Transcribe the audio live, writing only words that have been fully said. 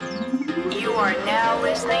are now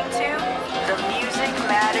listening to the Music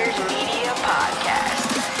Matters Media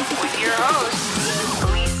Podcast with your host,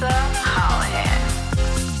 Lisa Hollihan.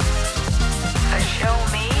 A show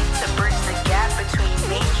made to bridge the gap between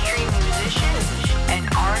mainstream musicians and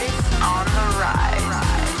artists on the rise.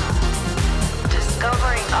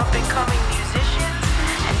 Discovering up-and-coming musicians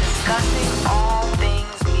and discussing all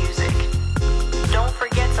things music. Don't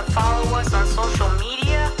forget to follow us on social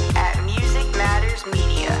media at Music Matters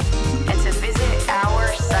Media and to visit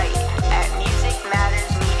our site at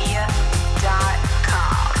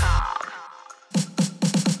musicmattersmedia.com.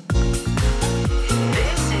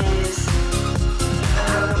 This is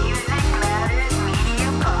the Music Matters Media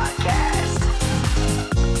Podcast.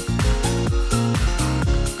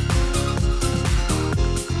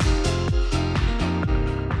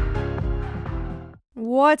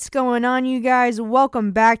 What's going on, you guys?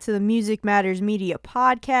 Welcome back to the Music Matters Media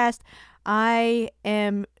Podcast. I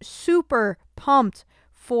am super pumped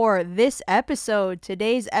for this episode.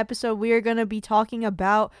 Today's episode, we are going to be talking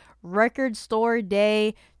about Record Store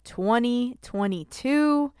Day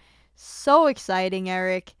 2022. So exciting,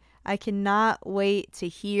 Eric. I cannot wait to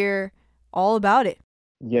hear all about it.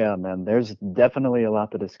 Yeah, man, there's definitely a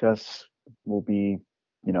lot to discuss. We'll be,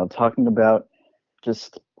 talking about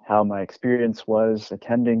just how my experience was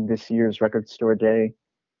attending this year's Record Store Day,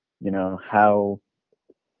 how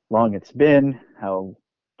long it's been, how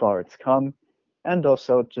far it's come, and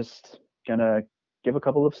also just gonna give a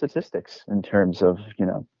couple of statistics in terms of,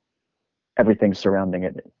 everything surrounding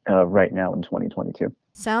it right now in 2022.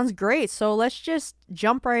 Sounds great. So let's just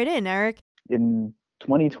jump right in, Eric. In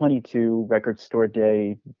 2022, Record Store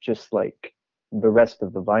Day, just like the rest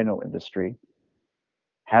of the vinyl industry,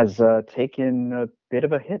 has taken a bit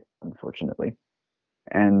of a hit, unfortunately.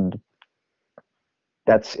 And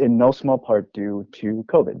that's in no small part due to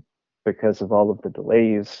COVID, because of all of the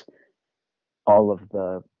delays, all of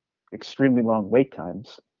the extremely long wait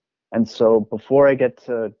times. And so before I get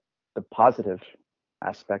to the positive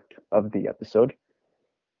aspect of the episode,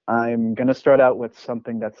 I'm going to start out with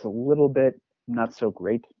something that's a little bit not so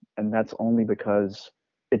great, and that's only because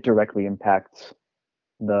it directly impacts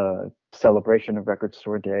the celebration of Record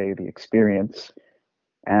Store Day, the experience,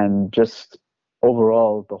 and just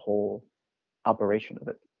overall the whole operation of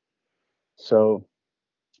it. So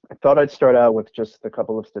I thought I'd start out with just a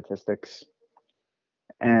couple of statistics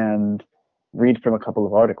and read from a couple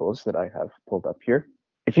of articles that I have pulled up here.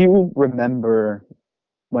 If you remember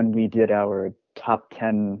when we did our top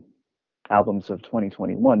 10 albums of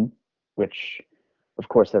 2021, which of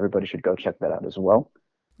course everybody should go check that out as well.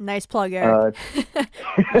 Nice plug, Eric.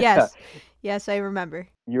 Yes, I remember.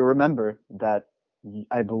 You remember that,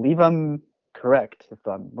 I believe I'm correct. If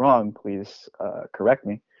I'm wrong, please correct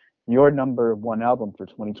me. Your number one album for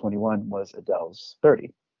 2021 was Adele's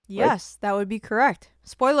 30. Yes, right? That would be correct.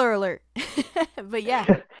 Spoiler alert. But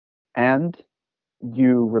yeah. And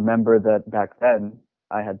you remember that back then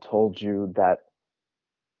I had told you that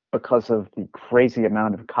because of the crazy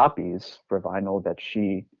amount of copies for vinyl that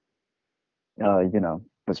she,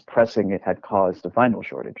 was pressing, it had caused a vinyl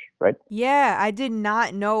shortage, right? Yeah, I did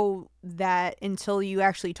not know that until you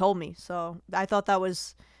actually told me. So I thought that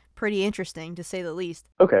was pretty interesting, to say the least.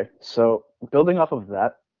 Okay, so building off of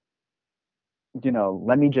that,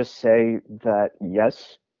 let me just say that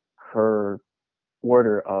yes, her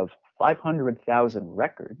order of 500,000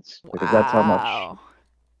 records, because that's how much. Wow.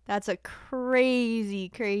 That's a crazy,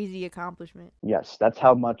 crazy accomplishment. Yes, that's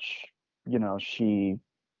how much, she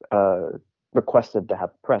requested to have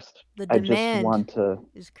pressed. The I just demand want to,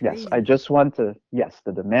 is crazy.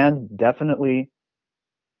 the demand definitely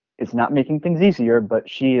is not making things easier, but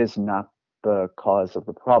she is not the cause of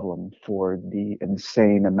the problem for the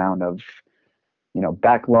insane amount of,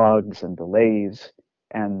 backlogs and delays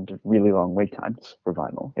and really long wait times for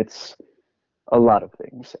vinyl. It's a lot of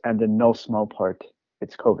things, and in no small part,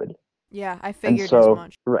 it's COVID. Yeah, I figured as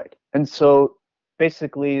much. Right. And so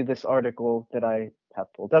basically this article that I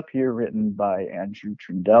have pulled up here, written by Andrew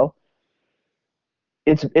Trundle,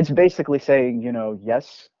 it's basically saying,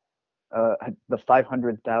 yes, the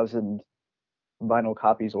 500,000 vinyl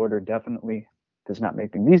copies ordered definitely does not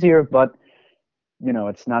make things easier, but,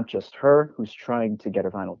 it's not just her who's trying to get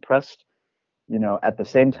her vinyl pressed. At the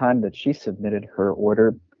same time that she submitted her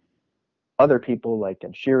order, other people like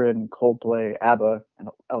Ed Sheeran, Coldplay, ABBA, and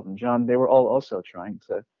Elton John, they were all also trying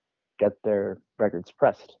to get their records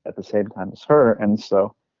pressed at the same time as her. And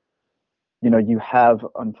so, you have,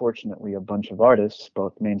 unfortunately, a bunch of artists,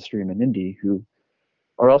 both mainstream and indie, who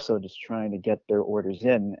are also just trying to get their orders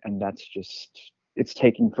in, and that's just, it's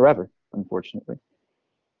taking forever, unfortunately.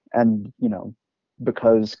 And,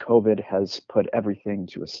 because COVID has put everything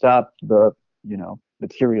to a stop, the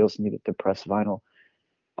materials needed to press vinyl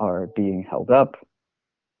are being held up.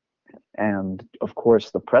 And of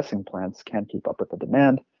course, the pressing plants can't keep up with the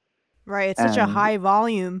demand. Right. It's such a And high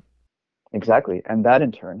volume. exactly. And that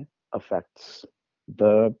in turn affects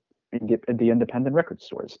the the independent record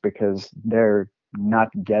stores because they're not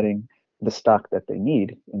getting the stock that they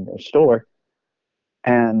need in their store.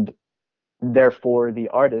 And therefore, the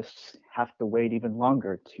artists have to wait even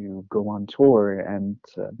longer to go on tour and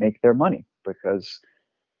make their money because,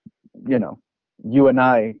 you know, you and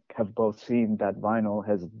I have both seen that vinyl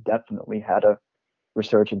has definitely had a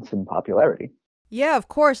resurgence in popularity. Yeah, of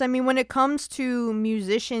course. I mean, when it comes to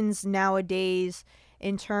musicians nowadays,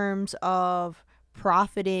 in terms of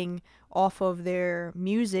profiting off of their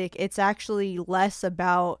music, it's actually less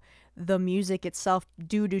about the music itself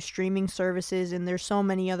due to streaming services, and there's so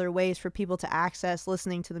many other ways for people to access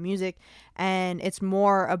listening to the music. And it's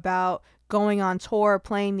more about going on tour,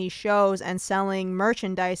 playing these shows, and selling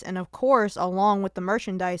merchandise. And of course, along with the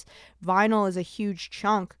merchandise, vinyl is a huge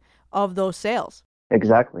chunk of those sales.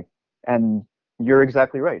 Exactly. And you're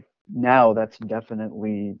exactly right. Now that's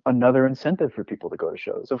definitely another incentive for people to go to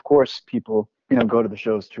shows. Of course, people, go to the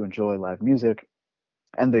shows to enjoy live music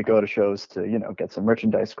and they go to shows to, get some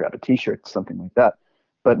merchandise, grab a t-shirt, something like that.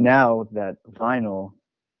 But now that vinyl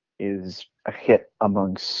is a hit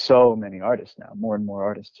among so many artists now, more and more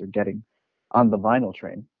artists are getting on the vinyl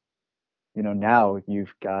train. Now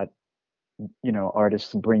you've got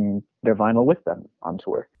artists bringing their vinyl with them on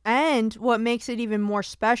tour. And what makes it even more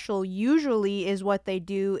special usually is what they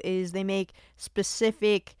do is they make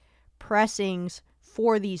specific pressings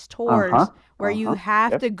for these tours where you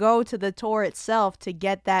have Yep. to go to the tour itself to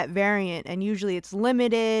get that variant, and usually it's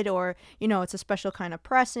limited, or it's a special kind of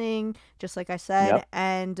pressing, just like I said. Yep.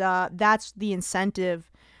 And that's the incentive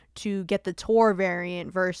to get the tour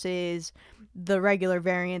variant versus the regular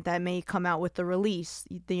variant that may come out with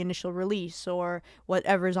the initial release, or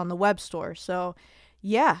whatever's on the web store. So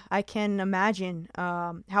yeah, I can imagine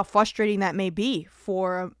how frustrating that may be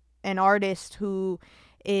for an artist who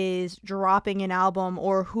is dropping an album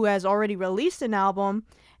or who has already released an album.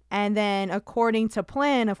 And then, according to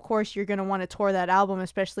plan, of course, you're going to want to tour that album,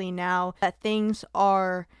 especially now that things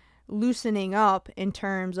are loosening up in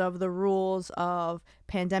terms of the rules of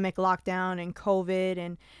pandemic lockdown and COVID,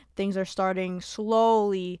 and things are starting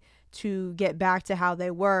slowly to get back to how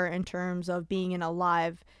they were in terms of being in a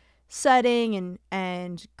live setting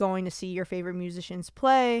and going to see your favorite musicians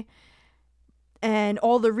play. And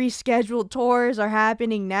all the rescheduled tours are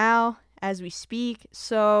happening now as we speak.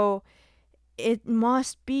 So it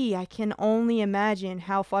must be, I can only imagine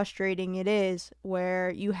how frustrating it is where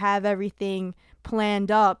you have everything planned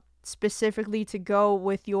up specifically to go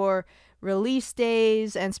with your release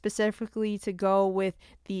days and specifically to go with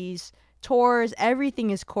these tours. Everything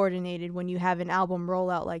is coordinated when you have an album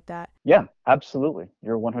rollout like that. Yeah, absolutely.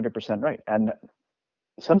 You're 100% right. And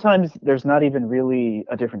sometimes there's not even really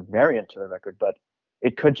a different variant to the record, but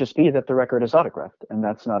it could just be that the record is autographed and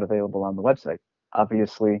that's not available on the website.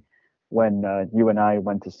 Obviously, when you and I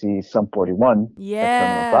went to see Sum 41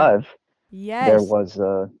 at Terminal 5, there was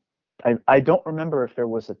I don't remember if there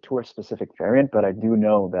was a tour-specific variant, but I do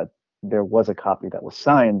know that there was a copy that was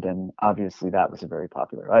signed, and obviously that was a very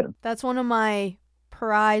popular item. That's one of my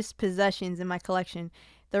prized possessions in my collection.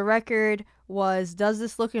 The record was Does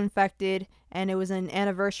This Look Infected, and it was an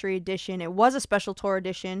anniversary edition. It was a special tour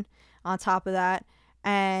edition on top of that,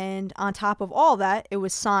 and on top of all that, it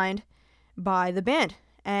was signed by the band.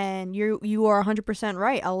 And you are 100%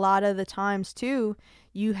 right. A lot of the times, too,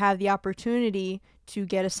 you have the opportunity to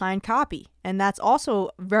get a signed copy, and that's also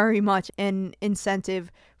very much an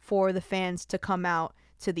incentive for the fans to come out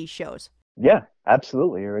to these shows. Yeah,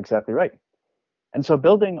 absolutely. You're exactly right. And so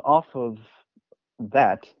building off of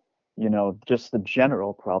that, just the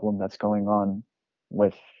general problem that's going on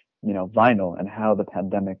with, vinyl and how the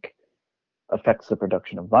pandemic affects the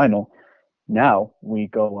production of vinyl, now we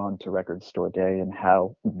go on to Record Store Day and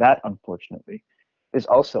how that, unfortunately, is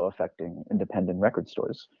also affecting independent record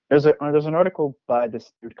stores. There's an article by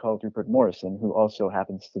this dude called Rupert Morrison, who also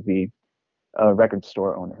happens to be a record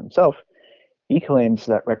store owner himself. He claims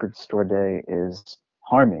that Record Store Day is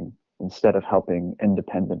harming instead of helping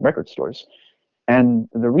independent record stores. And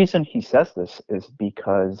the reason he says this is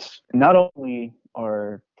because not only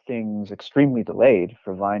are things extremely delayed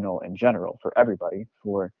for vinyl in general, for everybody,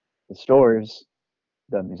 for the stores,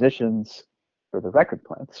 the musicians, for the record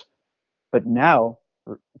plants, but now,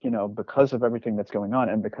 because of everything that's going on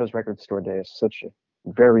and because Record Store Day is such a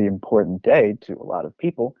very important day to a lot of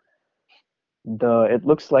people, it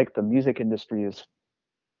looks like the music industry is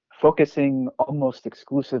focusing almost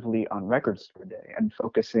exclusively on Record Store Day and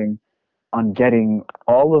focusing on getting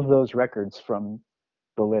all of those records from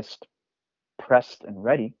the list pressed and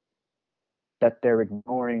ready, that they're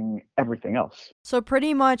ignoring everything else. So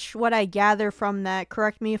pretty much what I gather from that,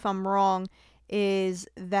 correct me if I'm wrong, is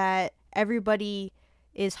that everybody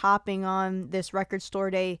is hopping on this Record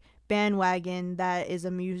Store Day bandwagon that is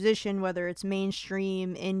a musician, whether it's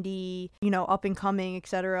mainstream, indie, up and coming,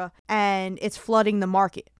 etc., and it's flooding the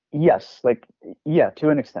market. Yes, to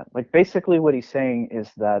an extent. Basically what he's saying is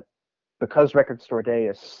that because Record Store Day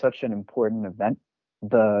is such an important event,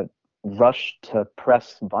 the rush to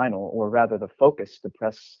press vinyl, or rather the focus to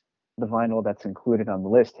press the vinyl that's included on the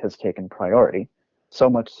list, has taken priority. So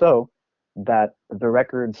much so that the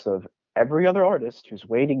records of every other artist who's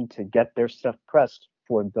waiting to get their stuff pressed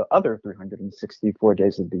for the other 364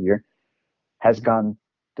 days of the year has gone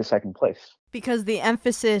to second place. Because the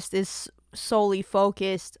emphasis is solely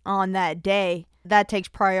focused on that day, that takes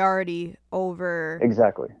priority over.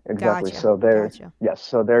 Exactly. Gotcha. So Gotcha. Yes,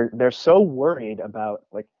 so they're so worried about,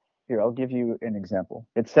 here, I'll give you an example.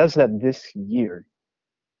 It says that this year,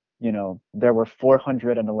 there were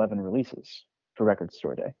 411 releases for Record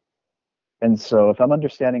Store Day. And so if I'm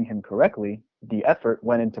understanding him correctly, the effort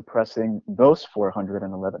went into pressing those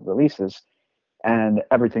 411 releases, and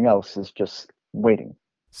everything else is just waiting.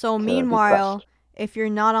 So meanwhile, if you're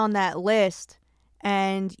not on that list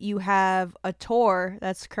and you have a tour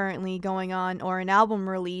that's currently going on or an album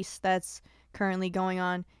release that's currently going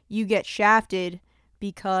on, you get shafted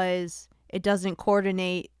because it doesn't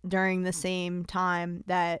coordinate during the same time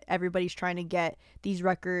that everybody's trying to get these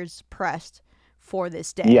records pressed for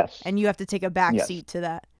this day. Yes. And you have to take a back seat to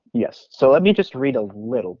that. Yes. So let me just read a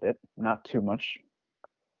little bit, not too much.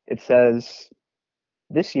 It says,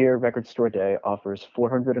 this year, Record Store Day offers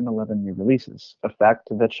 411 new releases, a fact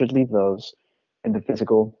that should leave those in the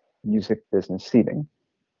physical music business seething.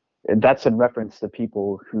 That's in reference to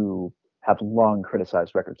people who have long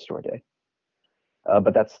criticized Record Store Day.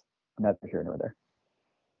 But that's neither here nor there.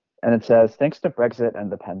 And it says, thanks to Brexit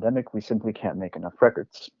and the pandemic, we simply can't make enough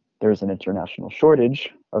records. There is an international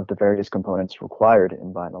shortage of the various components required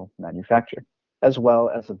in vinyl manufacture, as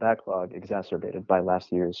well as a backlog exacerbated by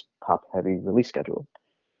last year's pop-heavy release schedule.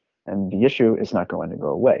 And the issue is not going to go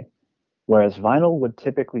away. Whereas vinyl would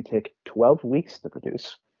typically take 12 weeks to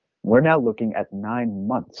produce, we're now looking at 9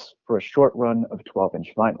 months for a short run of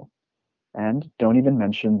 12-inch vinyl. And don't even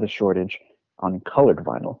mention the shortage on colored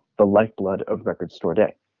vinyl, the lifeblood of Record Store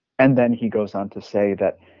Day. And then he goes on to say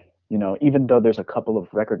that, even though there's a couple of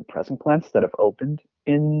record pressing plants that have opened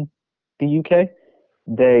in the UK,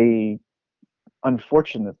 they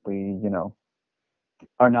unfortunately,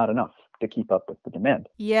 are not enough to keep up with the demand.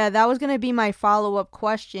 Yeah, that was going to be my follow-up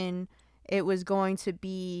question. It was going to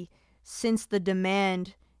be, since the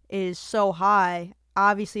demand is so high,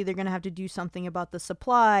 obviously they're going to have to do something about the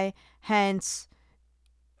supply, hence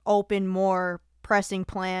open more pressing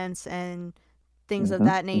plants and things of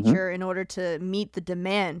that nature in order to meet the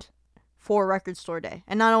demand for Record Store Day.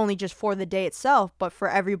 And not only just for the day itself, but for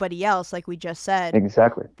everybody else, like we just said.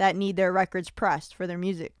 Exactly. That need their records pressed for their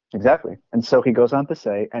music. Exactly. And so he goes on to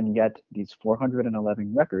say, and yet these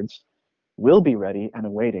 411 records will be ready and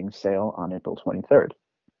awaiting sale on April 23rd.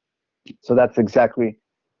 So that's exactly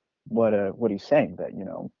what he's saying, that,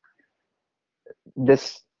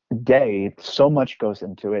 this day, so much goes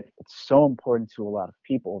into it. It's so important to a lot of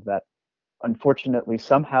people that unfortunately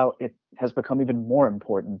somehow it has become even more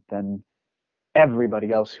important than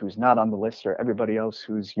everybody else who's not on the list, or everybody else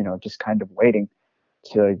who's, just kind of waiting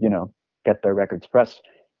to, get their records pressed.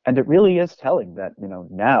 And it really is telling that,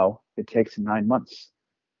 now it takes 9 months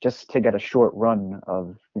just to get a short run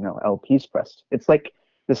of, LPs pressed. It's like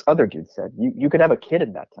this other dude said, you could have a kid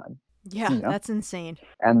in that time. Yeah, that's insane.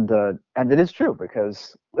 And it is true,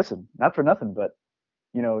 because listen, not for nothing, but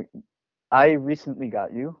I recently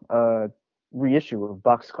got you a reissue of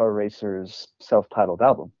Boxcar Racer's self-titled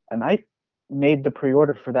album, and I made the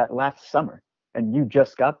pre-order for that last summer, and you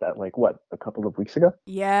just got that a couple of weeks ago?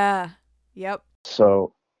 Yeah. Yep.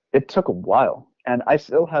 So it took a while, and I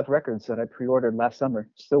still have records that I pre-ordered last summer,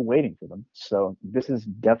 still waiting for them. So this is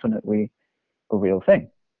definitely a real thing.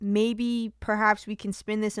 Maybe perhaps we can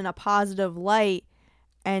spin this in a positive light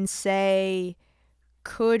and say,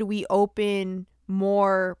 could we open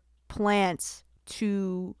more plants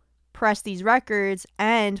to press these records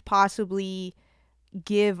and possibly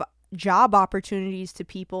give job opportunities to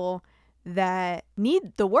people that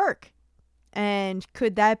need the work? And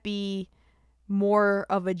could that be more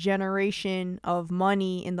of a generation of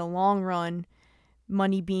money in the long run,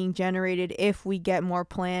 money being generated if we get more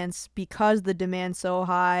plants because the demand's so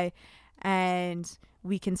high, and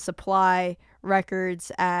we can supply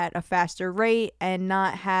records at a faster rate and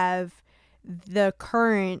not have the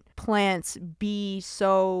current plants be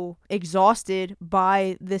so exhausted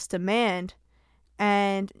by this demand.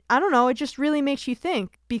 And I don't know, it just really makes you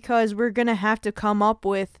think, because we're going to have to come up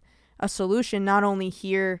with a solution not only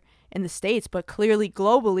here in the States, but clearly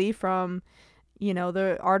globally from,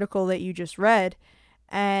 the article that you just read.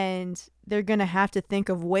 And they're going to have to think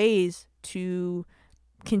of ways to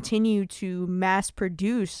continue to mass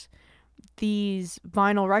produce these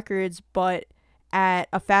vinyl records, but at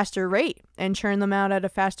a faster rate, and churn them out at a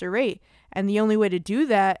faster rate. And the only way to do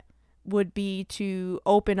that would be to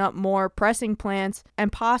open up more pressing plants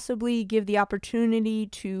and possibly give the opportunity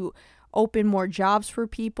to open more jobs for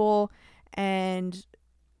people. And,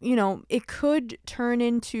 it could turn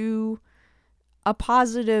into a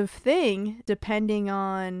positive thing depending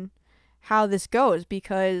on how this goes,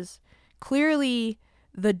 because clearly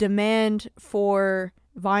the demand for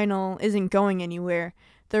vinyl isn't going anywhere.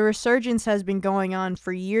 The resurgence has been going on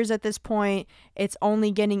for years at this point. It's only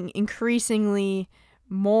getting increasingly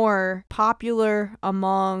more popular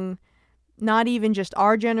among not even just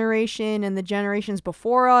our generation and the generations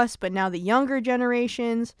before us, but now the younger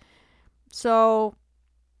generations. So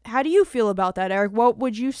how do you feel about that, Eric? What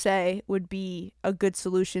would you say would be a good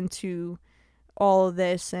solution to all of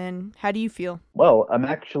this, and how do you feel? Well, I'm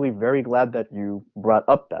actually very glad that you brought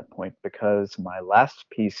up that point, because my last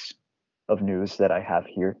piece of news that I have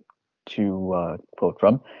here to quote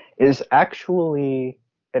from is actually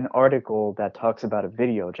an article that talks about a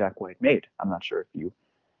video Jack White made. I'm not sure if you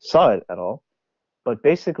saw it at all, but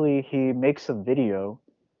basically he makes a video,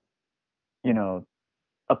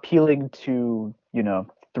 appealing to,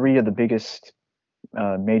 three of the biggest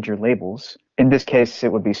major labels. In this case,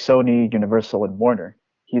 it would be Sony, Universal, and Warner.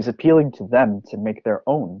 He's appealing to them to make their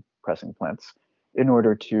own pressing plants in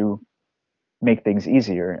order to make things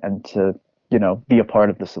easier and to, be a part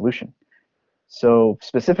of the solution. So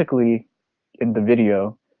specifically in the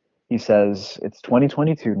video, he says, it's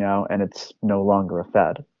 2022 now, and it's no longer a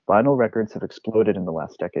fad. Vinyl records have exploded in the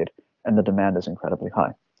last decade, and the demand is incredibly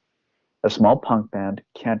high. A small punk band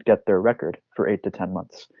can't get their record for 8 to 10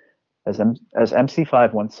 months. As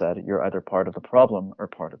MC5 once said, you're either part of the problem or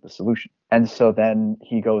part of the solution. And so then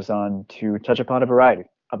he goes on to touch upon a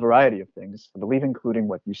variety of things, I believe including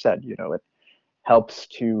what you said. It helps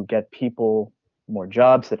to get people more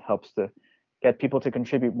jobs. It helps to get people to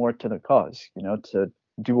contribute more to the cause, to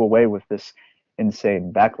do away with this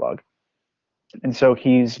insane backlog. And so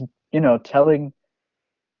he's telling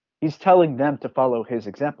them to follow his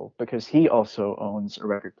example, because he also owns a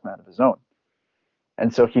record plant of his own.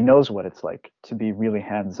 And so he knows what it's like to be really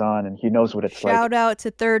hands-on, and he knows what it's like. Shout out to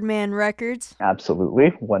Third Man Records. Absolutely.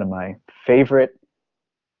 One of my favorite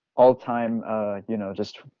all-time,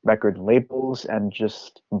 just record labels and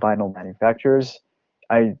just vinyl manufacturers.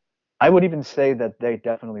 I would even say that they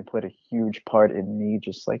definitely played a huge part in me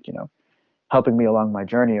just helping me along my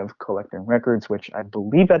journey of collecting records, which I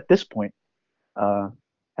believe at this point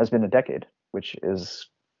has been a decade, which is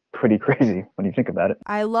pretty crazy when you think about it.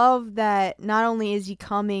 I love that not only is he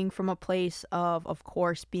coming from a place of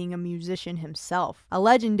course, being a musician himself, a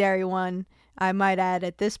legendary one, I might add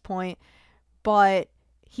at this point, but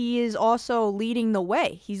he is also leading the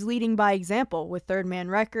way. He's leading by example with Third Man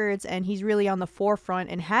Records, and he's really on the forefront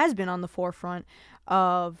and has been on the forefront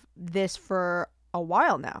of this for a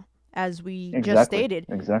while now, as we just stated.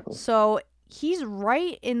 Exactly. So he's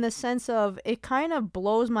right in the sense of, it kind of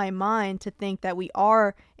blows my mind to think that we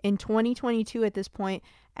are in 2022 at this point,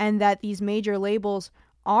 and that these major labels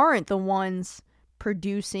aren't the ones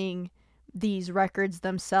producing these records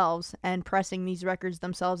themselves and pressing these records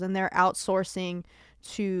themselves, and they're outsourcing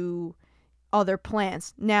to other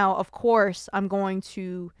plants. Now, of course, I'm going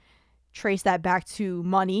to trace that back to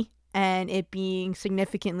money and it being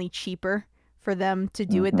significantly cheaper for them to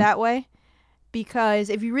do it that way. Because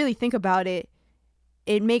if you really think about it,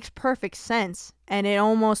 it makes perfect sense, and it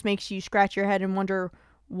almost makes you scratch your head and wonder,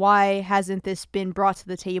 why hasn't this been brought to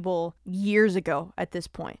the table years ago at this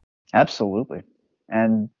point? Absolutely.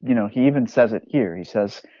 And, he even says it here. He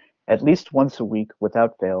says, at least once a week,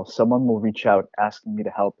 without fail, someone will reach out asking me to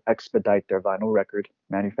help expedite their vinyl record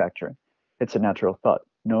manufacturing. It's a natural thought,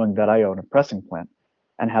 knowing that I own a pressing plant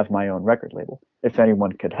and have my own record label. If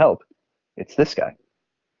anyone could help, it's this guy.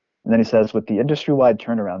 And then he says, with the industry-wide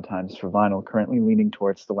turnaround times for vinyl currently leaning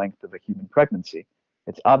towards the length of a human pregnancy,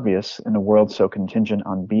 it's obvious in a world so contingent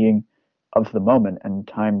on being of the moment and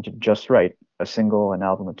timed just right, a single, an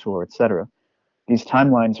album, a tour, etc. These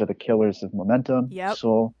timelines are the killers of momentum,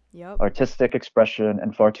 soul, artistic expression,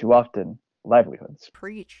 and far too often, livelihoods.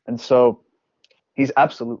 Preach. And so he's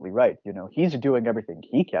absolutely right. You know, he's doing everything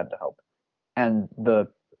he can to help. And the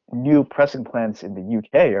new pressing plants in the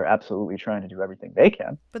UK are absolutely trying to do everything they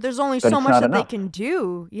can, But there's only but so it's much not that they enough. can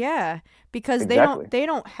do. Yeah, because Exactly. they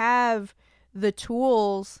don't have the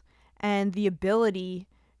tools and the ability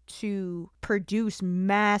to produce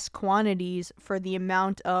mass quantities for the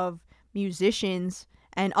amount of musicians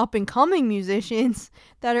and up and coming musicians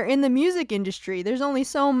that are in the music industry. There's only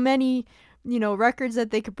so many, records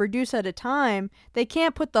that they could produce at a time. They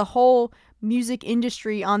can't put the whole music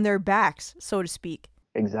industry on their backs, so to speak.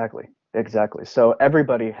 Exactly. Exactly. So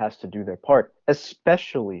everybody has to do their part,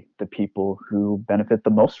 especially the people who benefit the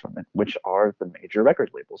most from it, which are the major record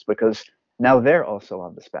labels, because now they're also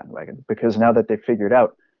on this bandwagon. Because now that they've figured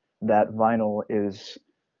out that vinyl is,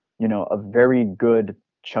 you know, a very good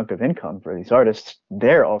chunk of income for these artists,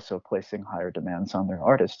 they're also placing higher demands on their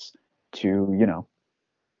artists to, you know,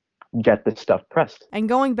 get this stuff pressed. And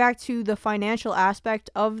going back to the financial aspect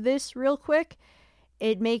of this real quick,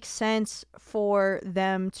 it makes sense for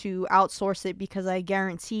them to outsource it because I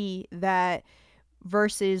guarantee that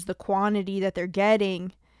versus the quantity that they're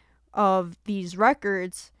getting of these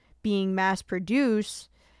records being mass produced,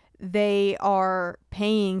 they are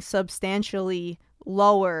paying substantially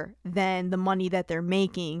lower than the money that they're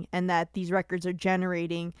making and that these records are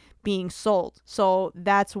generating being sold. So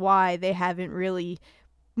that's why they haven't really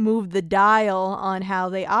move the dial on how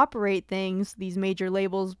they operate things, these major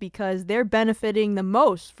labels, because they're benefiting the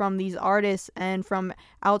most from these artists and from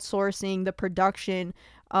outsourcing the production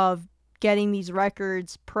of getting these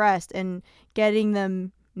records pressed and getting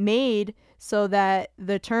them made so that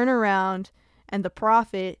the turnaround and the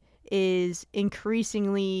profit is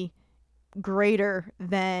increasingly greater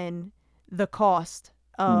than the cost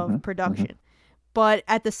Hmm. of Hmm. production. But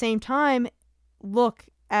at the same time, look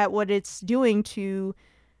at what it's doing to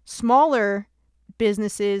smaller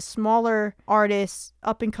businesses, smaller artists,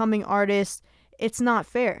 up and coming artists. It's not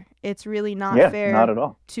fair. It's really not Yeah, not fair at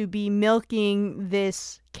all. to be milking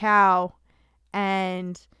this cow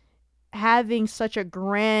and having such a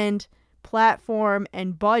grand platform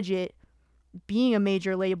and budget, being a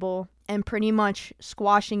major label, and pretty much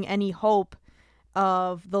squashing any hope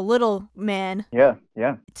of the little man Yeah,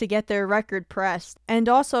 yeah. to get their record pressed. And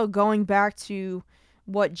also going back to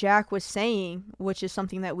what Jack was saying, which is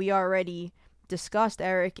something that we already discussed,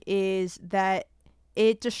 Eric, is that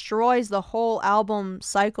it destroys the whole album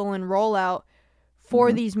cycle and rollout for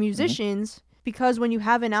Hmm. these Hmm. musicians because when you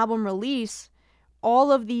have an album release,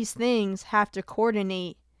 all of these things have to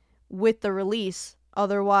coordinate with the release.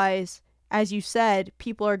 Otherwise, as you said,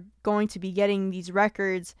 people are going to be getting these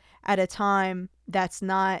records at a time that's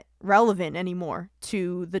not relevant anymore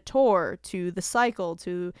to the tour, to the cycle,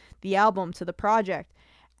 to the album, to the project.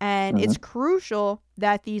 And Hmm. it's crucial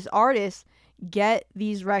that these artists get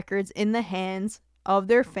these records in the hands of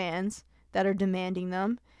their fans that are demanding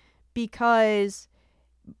them because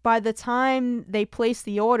by the time they place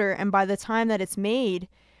the order and by the time that it's made,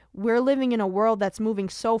 we're living in a world that's moving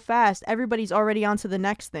so fast, everybody's already on to the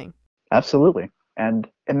next thing. Absolutely. And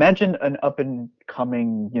imagine an up and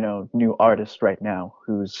coming, you know, new artist right now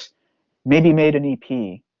who's maybe made an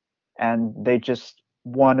EP and they just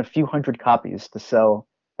want a few hundred copies to sell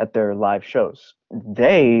at their live shows.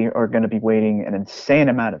 They are going to be waiting an insane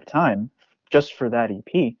amount of time just for that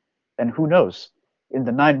EP. And who knows, in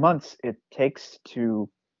the 9 months it takes to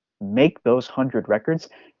make those 100 records,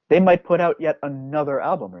 they might put out yet another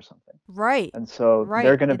album or something. Right, And so they're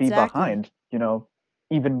right, going to be exactly. behind, you know,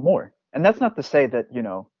 even more. And that's not to say that, you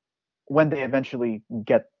know, when they eventually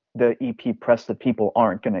get the EP pressed, that people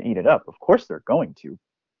aren't going to eat it up. Of course they're going to.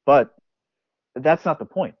 But that's not the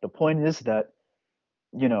point. The point is that,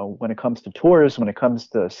 you know, when it comes to tours, when it comes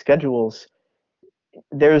to schedules,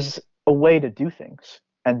 there's a way to do things.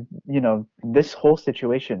 And, you know, this whole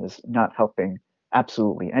situation is not helping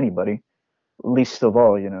absolutely anybody, least of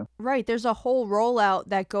all, you know. Right, there's a whole rollout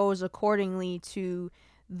that goes accordingly to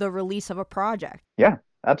the release of a project. Yeah,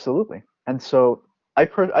 absolutely. And so I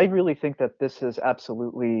really think that this is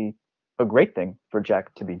absolutely a great thing for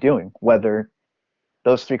Jack to be doing. Whether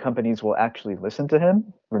those three companies will actually listen to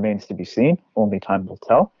him remains to be seen. Only time will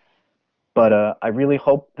tell. But I really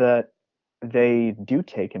hope that they do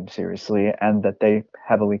take him seriously and that they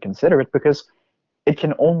heavily consider it because it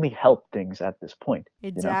can only help things at this point, you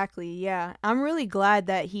know? Exactly, yeah. I'm really glad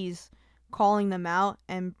that he's calling them out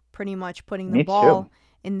and pretty much putting the Me too. ball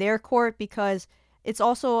in their court because it's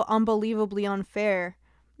also unbelievably unfair,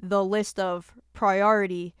 the list of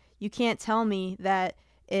priority. You can't tell me that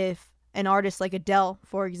if an artist like Adele,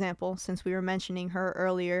 for example, since we were mentioning her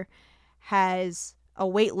earlier, has a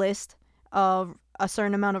wait list of a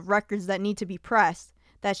certain amount of records that need to be pressed,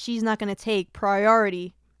 that she's not going to take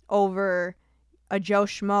priority over a Joe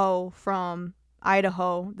Schmo from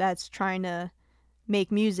Idaho that's trying to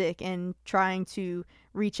make music and trying to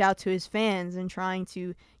reach out to his fans and trying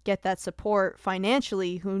to get that support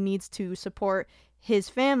financially, who needs to support his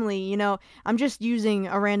family. You know, I'm just using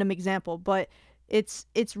a random example, but it's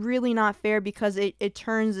really not fair because it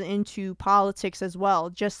turns into politics as well,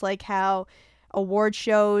 just like how award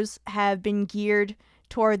shows have been geared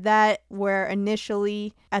toward that, where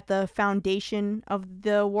initially at the foundation of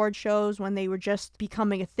the award shows, when they were just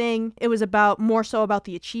becoming a thing, it was about more so about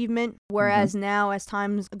the achievement, whereas now, as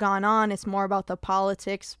time's gone on, it's more about the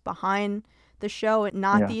politics behind the show and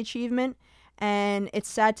not the achievement. And it's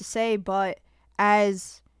sad to say, but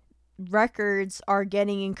as records are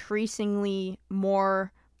getting increasingly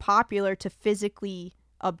more popular to physically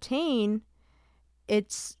obtain,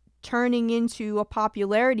 it's turning into a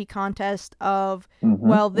popularity contest of,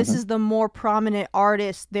 well, this is the more prominent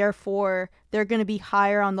artist, therefore they're going to be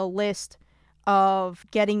higher on the list of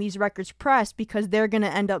getting these records pressed because they're going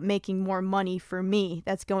to end up making more money for me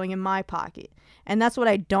that's going in my pocket. And that's what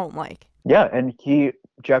I don't like. Yeah, and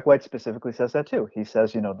Jack White specifically says that too. He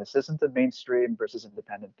says, you know, this isn't a mainstream versus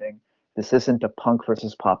independent thing. This isn't a punk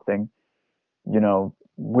versus pop thing. You know,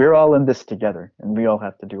 we're all in this together and we all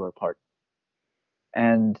have to do our part.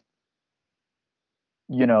 And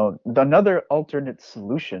you know, another alternate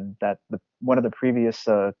solution that one of the previous,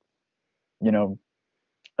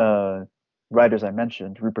 writers I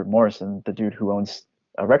mentioned, Rupert Morrison, the dude who owns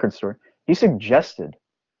a record store, he suggested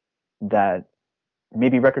that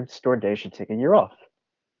maybe Record Store Day should take a year off.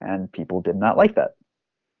 And people did not like that.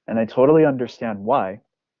 And I totally understand why.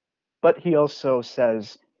 But he also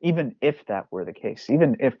says, even if that were the case,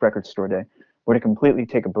 even if Record Store Day were to completely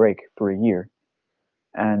take a break for a year,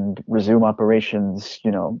 and resume operations,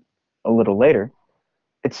 you know, a little later,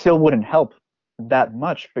 it still wouldn't help that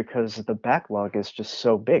much because the backlog is just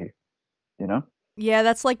so big, you know? Yeah,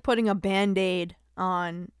 that's like putting a Band-Aid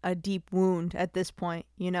on a deep wound at this point,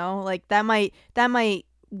 you know? Like that might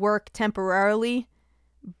work temporarily,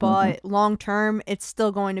 but long term it's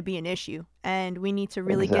still going to be an issue. And we need to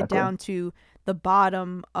really get down to the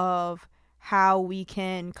bottom of how we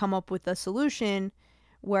can come up with a solution.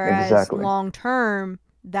 Whereas long term,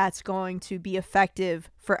 that's going to be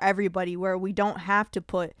effective for everybody, where we don't have to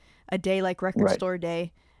put a day like Record Store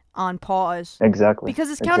Day on pause. Exactly.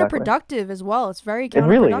 Because it's counterproductive as well. It's very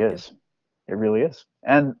counterproductive. It really is.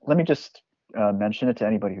 And let me just mention it to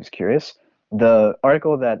anybody who's curious. The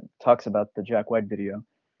article that talks about the Jack White video,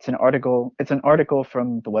 it's an article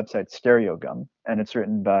from the website Stereo Gum, and it's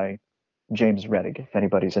written by James Rettig, if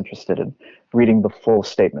anybody's interested in reading the full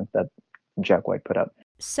statement that Jack White put out.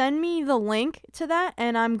 Send me the link to that,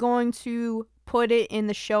 and I'm going to put it in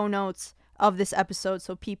the show notes of this episode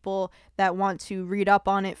so people that want to read up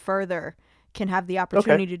on it further can have the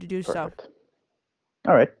opportunity to do so.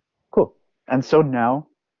 All right, cool. And so now,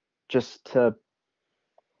 just to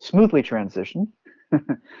smoothly transition,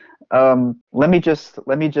 let me just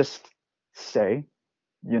say,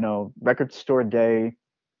 you know, Record Store Day,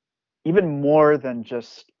 even more than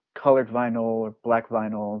just colored vinyl or black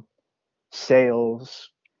vinyl sales,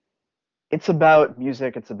 it's about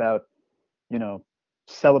music. It's about, you know,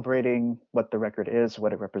 celebrating what the record is,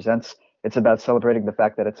 what it represents. It's about celebrating the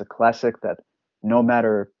fact that it's a classic, that no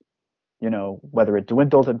matter, you know, whether it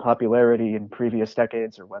dwindled in popularity in previous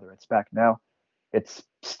decades or whether it's back now, it's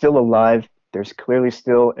still alive. There's clearly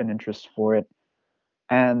still an interest for it.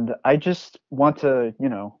 And I just want to, you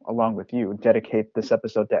know, along with you, dedicate this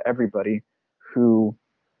episode to everybody who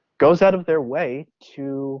goes out of their way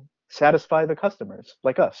to satisfy the customers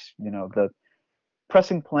like us, you know, the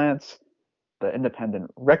pressing plants, the independent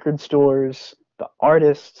record stores, the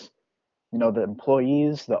artists, you know, the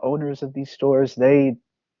employees, the owners of these stores. They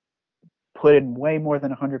put in way more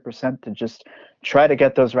than 100% to just try to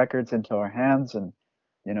get those records into our hands and,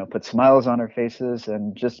 you know, put smiles on our faces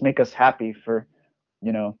and just make us happy for,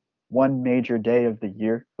 you know, one major day of the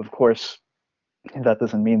year. Of course, that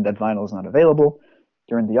doesn't mean that vinyl is not available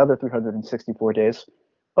during the other 364 days,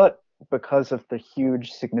 but because of the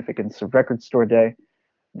huge significance of Record Store Day,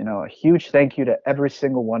 you know, a huge thank you to every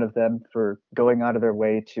single one of them for going out of their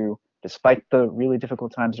way to, despite the really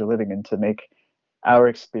difficult times they're living in, to make our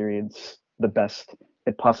experience the best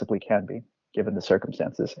it possibly can be, given the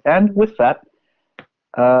circumstances. And with that,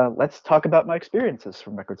 let's talk about my experiences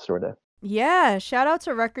from Record Store Day. Yeah, shout out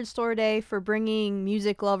to Record Store Day for bringing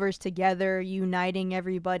music lovers together, uniting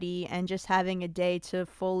everybody, and just having a day to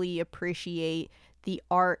fully appreciate the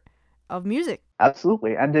art of music.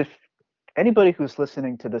 Absolutely. And if anybody who's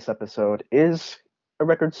listening to this episode is a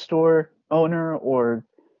record store owner or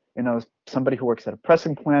somebody who works at a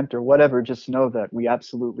pressing plant or whatever, just know that we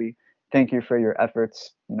absolutely thank you for your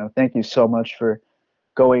efforts. Thank you so much for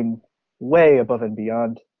going way above and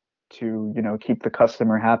beyond to, keep the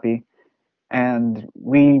customer happy. And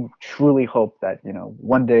we truly hope that,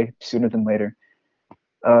 one day, sooner than later,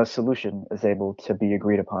 a solution is able to be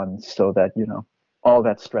agreed upon so that, all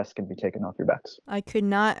that stress can be taken off your backs. I could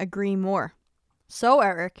not agree more. So,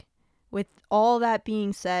 Eric, with all that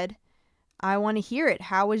being said, I want to hear it.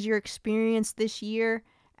 How was your experience this year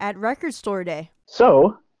at Record Store Day?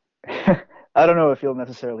 So, I don't know if you'll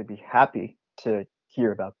necessarily be happy to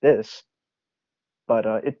hear about this, but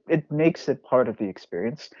it makes it part of the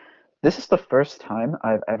experience. This is the first time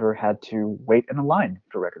I've ever had to wait in a line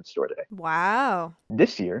for Record Store Day. Wow.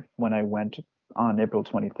 This year, when I went on April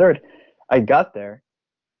 23rd, I got there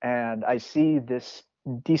and I see this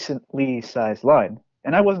decently sized line.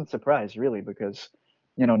 And I wasn't surprised, really, because,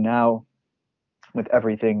 now with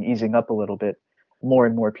everything easing up a little bit, more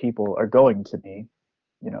and more people are going to be,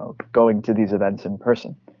 going to these events in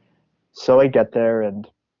person. So I get there and,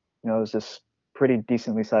 there's this pretty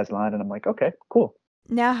decently sized line, and I'm like, okay, cool.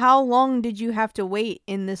 Now, how long did you have to wait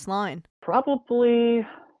in this line? Probably,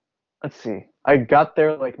 let's see. I got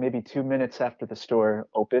there like maybe 2 minutes after the store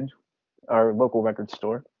opened, our local record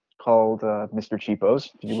store called Mr.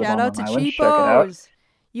 Cheapo's. If you live Shout on out to Long Island, check it out. Cheapo's.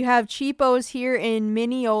 You have Cheapo's here in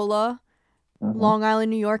Mineola, Long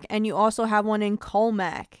Island, New York, and you also have one in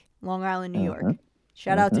Colmac, Long Island, New York.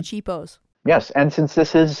 Shout out to Cheapo's. Yes, and since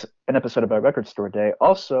this is an episode about Record Store Day,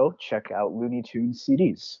 also check out Looney Tunes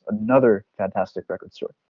CDs, another fantastic record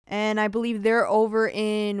store. And I believe they're over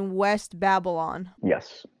in West Babylon.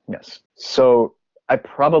 Yes. So I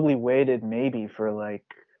probably waited maybe for like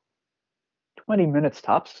 20 minutes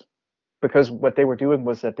tops, because what they were doing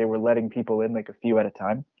was that they were letting people in like a few at a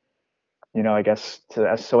time, I guess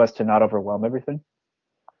so as to not overwhelm everything.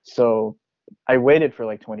 So I waited for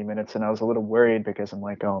like 20 minutes and I was a little worried because I'm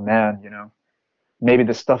like, oh man, maybe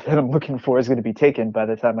the stuff that I'm looking for is going to be taken by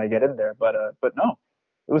the time I get in there. But no,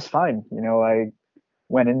 it was fine. I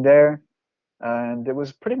went in there and it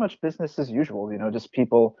was pretty much business as usual, just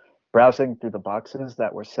people browsing through the boxes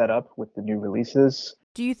that were set up with the new releases.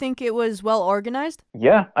 Do you think it was well organized?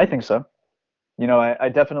 Yeah, I think so. I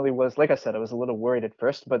definitely was, like I said, I was a little worried at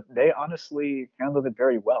first, but they honestly handled it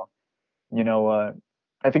very well.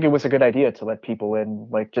 I think it was a good idea to let people in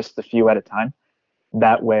like just a few at a time.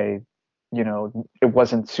 That way, it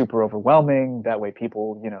wasn't super overwhelming. That way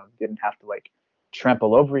people, didn't have to like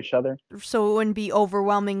trample over each other. So it wouldn't be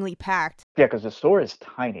overwhelmingly packed. Yeah, because the store is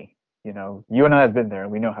tiny. You and I have been there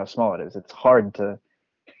and we know how small it is. It's hard to,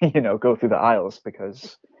 go through the aisles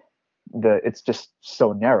because it's just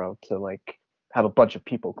so narrow to like have a bunch of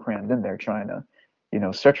people crammed in there trying to,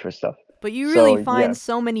 search for stuff. But you really find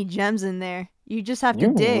so many gems in there. You just have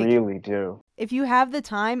to dig. You really do. If you have the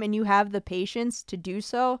time and you have the patience to do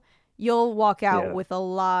so, you'll walk out with a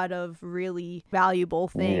lot of really valuable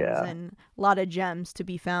things and a lot of gems to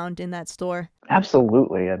be found in that store.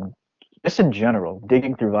 Absolutely. And just in general,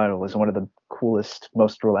 digging through vinyl is one of the coolest,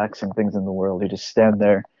 most relaxing things in the world. You just stand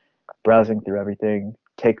there browsing through everything,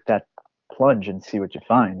 take that plunge and see what you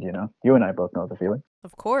find, You and I both know the feeling.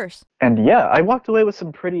 Of course. And yeah, I walked away with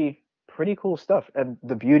some pretty cool stuff. And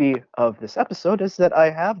the beauty of this episode is that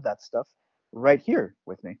I have that stuff right here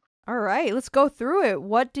with me. All right, let's go through it.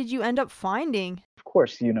 What did you end up finding? Of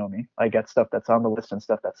course, you know me. I get stuff that's on the list and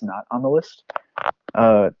stuff that's not on the list.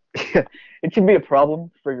 It can be a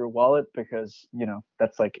problem for your wallet because,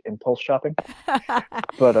 that's like impulse shopping.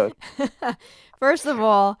 But First of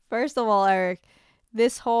all, Eric,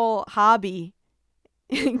 this whole hobby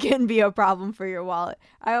can be a problem for your wallet.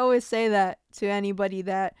 I always say that to anybody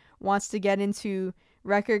that wants to get into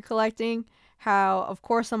record collecting, how of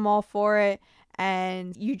course I'm all for it,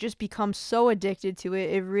 and you just become so addicted to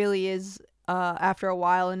it. It really is after a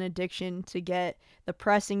while an addiction to get the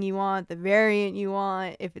pressing you want, the variant you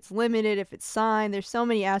want, if it's limited, if it's signed. There's so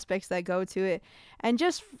many aspects that go to it, and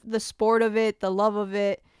just the sport of it, the love of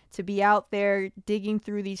it, to be out there digging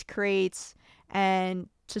through these crates and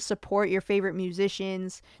to support your favorite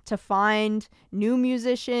musicians, to find new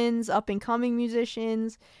musicians, up and coming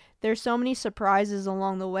musicians. There's so many surprises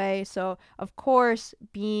along the way. So of course,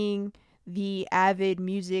 being the avid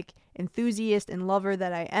music enthusiast and lover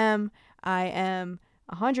that I am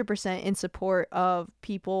 100% in support of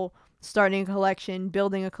people starting a collection,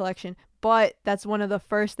 building a collection. But that's one of the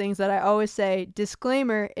first things that I always say,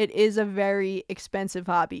 disclaimer, it is a very expensive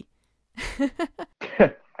hobby.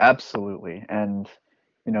 Absolutely. And,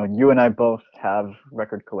 you and I both have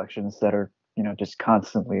record collections that are, just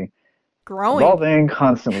constantly growing, evolving,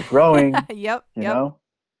 constantly growing. Yep. know?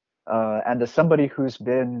 And as somebody who's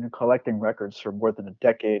been collecting records for more than a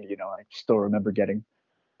decade, I still remember getting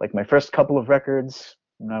like my first couple of records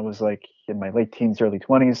when I was like in my late teens, early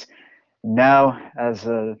 20s. Now, as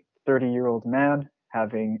a 30-year-old man,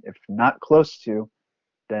 having, if not close to,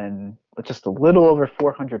 then just a little over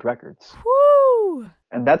 400 records. Woo!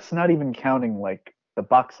 And that's not even counting like the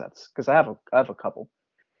box sets, because I have a couple.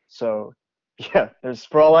 So yeah, there's,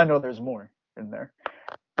 for all I know, there's more in there.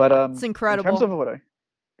 But It's in terms incredible. of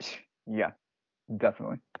yeah,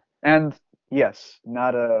 definitely. And yes,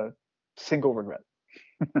 not a single regret.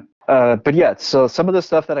 But yeah, so some of the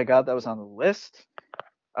stuff that I got that was on the list,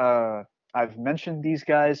 I've mentioned these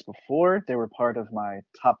guys before. They were part of my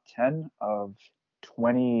top 10 of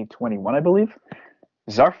 2021, I believe.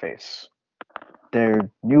 Czarface, their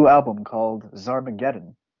new album called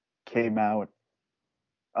Zarmageddon, came out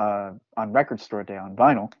on Record Store Day on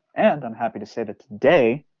vinyl, and I'm happy to say that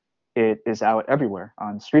today it is out everywhere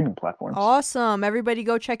on streaming platforms. Awesome. Everybody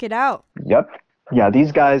go check it out. Yep. Yeah,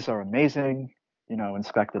 these guys are amazing.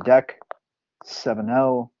 Inspect the Deck,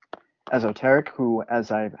 7L, Esoteric, who,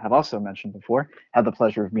 as I have also mentioned before, had the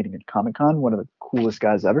pleasure of meeting at Comic-Con, one of the coolest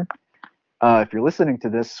guys ever. If you're listening to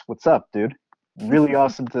this, what's up, dude? Really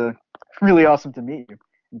awesome to meet you.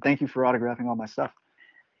 And thank you for autographing all my stuff.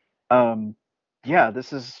 Yeah,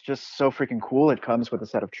 this is just so freaking cool. It comes with a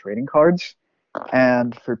set of trading cards.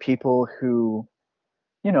 And for people who,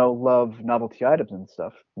 love novelty items and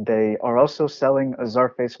stuff, they are also selling a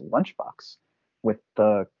Czarface lunchbox with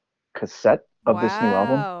the cassette of this new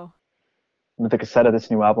album. Wow. With the cassette of this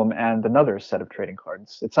new album and another set of trading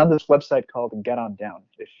cards. It's on this website called Get On Down.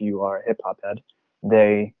 If you are a hip hop head,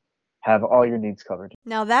 they have all your needs covered.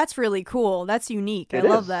 Now that's really cool. That's unique. I It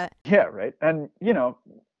love is. that. Yeah, right. And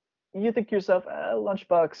you think to yourself,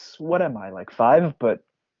 lunchbox, what am I, like 5? But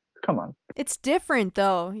come on. It's different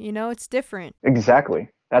though, it's different. Exactly.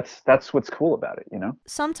 That's what's cool about it,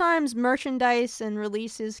 Sometimes merchandise and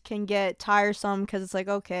releases can get tiresome because it's like,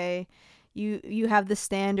 okay, you have the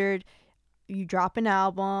standard, you drop an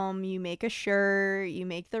album, you make a shirt, you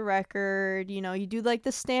make the record, you do like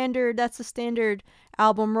that's the standard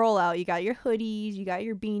album rollout. You got your hoodies, you got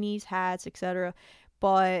your beanies, hats, etc.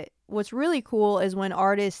 But what's really cool is when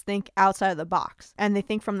artists think outside of the box and they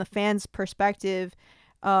think from the fans' perspective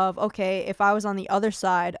of, okay, if I was on the other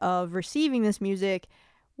side of receiving this music,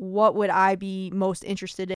 what would I be most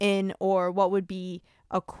interested in, or what would be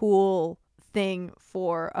a cool thing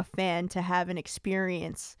for a fan to have an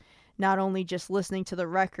experience, not only just listening to the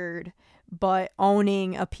record, but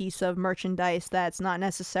owning a piece of merchandise that's not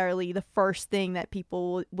necessarily the first thing that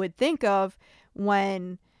people would think of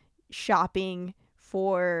when shopping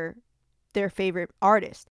for their favorite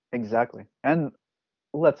artist. Exactly. And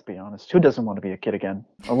let's be honest, who doesn't want to be a kid again?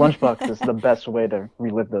 A lunchbox is the best way to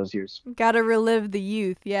relive those years. Gotta relive the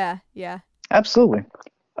youth. Yeah. Absolutely.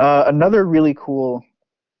 Another really cool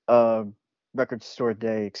Record Store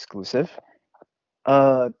Day exclusive.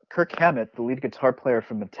 Kirk Hammett, the lead guitar player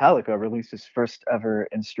from Metallica, released his first ever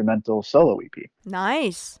instrumental solo EP.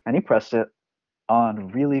 Nice. And he pressed it on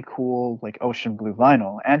really cool, like, ocean blue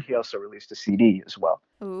vinyl, and he also released a CD as well.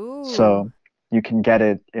 Ooh. So you can get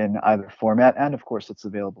it in either format, and of course it's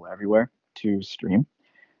available everywhere to stream.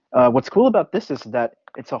 What's cool about this is that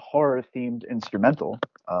it's a horror-themed instrumental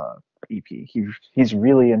EP. He's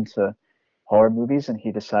really into horror movies, and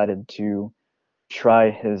he decided to try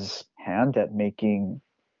his hand at making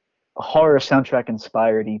a horror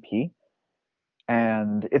soundtrack-inspired EP.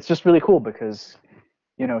 And it's just really cool because,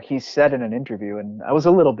 he said in an interview, and I was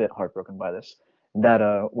a little bit heartbroken by this,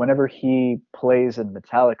 that whenever he plays in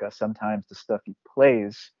Metallica, sometimes the stuff he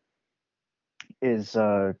plays is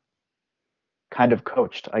kind of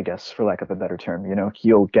coached, I guess, for lack of a better term.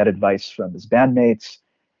 He'll get advice from his bandmates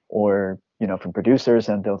or, from producers,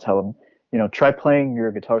 and they'll tell him, try playing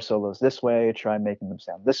your guitar solos this way, try making them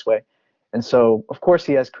sound this way. And so, of course,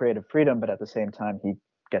 he has creative freedom, but at the same time, he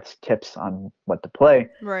gets tips on what to play.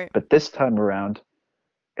 Right. But this time around,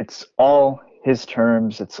 it's all his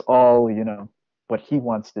terms. It's all, what he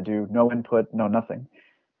wants to do. No input, no nothing.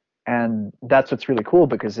 And that's what's really cool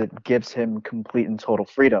because it gives him complete and total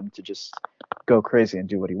freedom to just go crazy and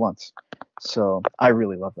do what he wants. So I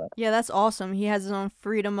really love that. Yeah, that's awesome. He has his own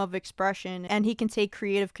freedom of expression and he can take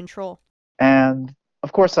creative control. And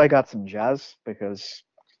of course I got some jazz because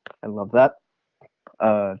I love that.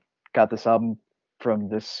 Got this album from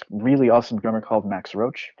this really awesome drummer called Max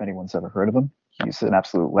Roach, if anyone's ever heard of him. He's an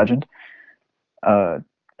absolute legend.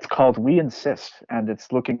 It's called We Insist, and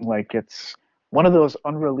it's looking like it's one of those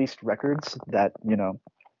unreleased records that,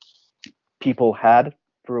 people had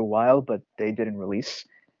for a while, but they didn't release.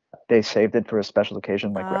 They saved it for a special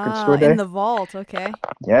occasion like Record Ah, Store in Day. the vault. Okay.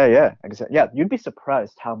 Yeah, exactly. Yeah, you'd be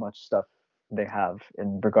surprised how much stuff they have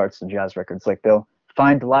in regards to jazz records. Like they'll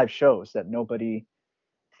find live shows that nobody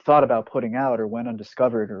thought about putting out or went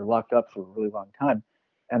undiscovered or locked up for a really long time,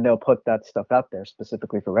 and they'll put that stuff out there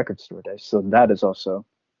specifically for Record Store Day. So that is also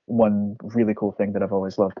one really cool thing that I've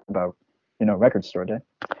always loved about, Record Store Day.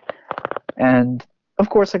 And of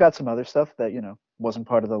course, I got some other stuff that, wasn't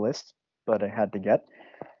part of the list, but I had to get.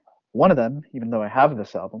 One of them, even though I have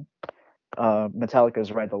this album,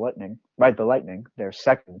 Metallica's Ride the Lightning, their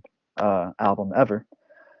second album ever.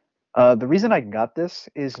 The reason I got this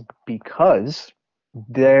is because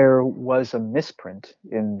there was a misprint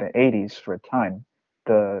in the 80s for a time.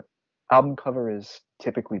 The album cover is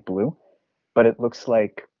typically blue, but it looks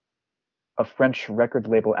like a French record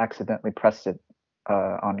label accidentally pressed it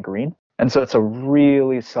on green. And so it's a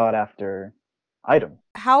really sought after item.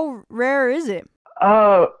 How rare is it?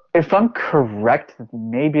 If I'm correct,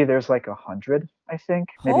 maybe there's like 100, I think.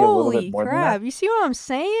 Maybe a little bit Holy more than crap. that. You see what I'm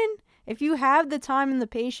saying? If you have the time and the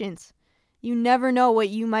patience, you never know what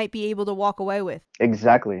you might be able to walk away with.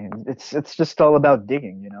 Exactly. It's just all about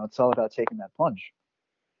digging, It's all about taking that plunge.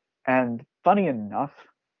 And funny enough,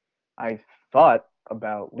 I thought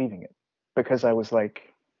about leaving it because I was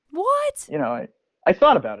like, What? I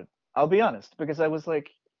thought about it. I'll be honest, because I was like,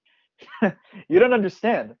 you don't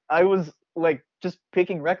understand. I was like just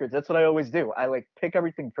picking records. That's what I always do. I like pick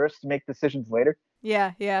everything first to make decisions later.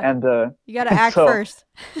 Yeah. And You gotta and act so first.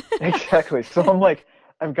 exactly. So I'm like,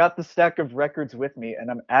 I've got the stack of records with me, and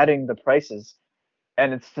I'm adding the prices,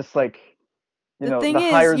 and it's just like, The thing the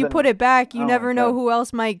is, higher you than put it back, you oh my never know God. who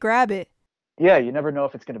else might grab it. Yeah, you never know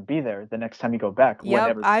if it's gonna be there the next time you go back, Yep,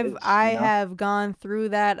 whenever that is, I have gone through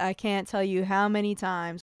that. I can't tell you how many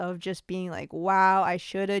times of just being like, wow, I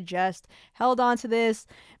should have just held on to this,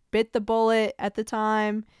 bit the bullet at the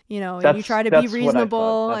time, and you try to be That's what I thought.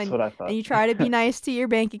 reasonable That's and what I thought. you try to be nice to your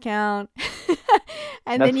bank account.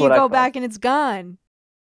 And then That's you what I go thought. back and it's gone.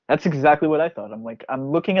 That's exactly what I thought. I'm like,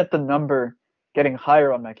 I'm looking at the number getting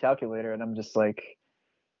higher on my calculator, and I'm just like,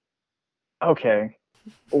 okay,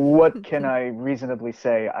 what can I reasonably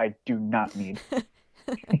say I do not need?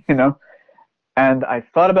 you know? And I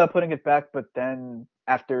thought about putting it back, but then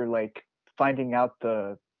after like finding out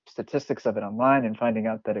the statistics of it online and finding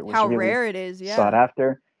out that it was How really rare it is, sought yeah.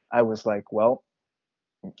 after, I was like, well,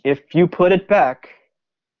 if you put it back,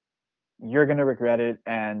 you're gonna regret it,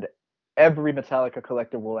 and every Metallica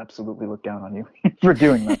collector will absolutely look down on you for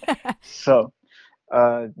doing that. So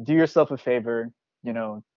do yourself a favor,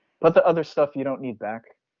 put the other stuff you don't need back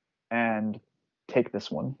and take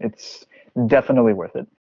this one. It's definitely worth it.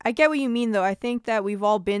 I get what you mean, though. I think that we've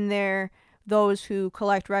all been there, those who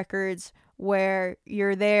collect records, where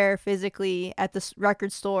you're there physically at the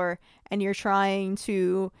record store and you're trying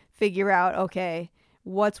to figure out, okay,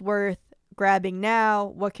 what's worth grabbing now?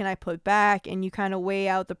 What can I put back? And you kind of weigh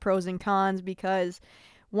out the pros and cons, because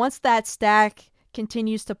once that stack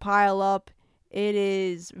continues to pile up, it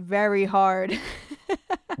is very hard.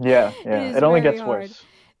 Yeah, it only gets worse.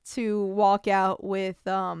 To walk out with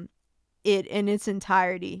it in its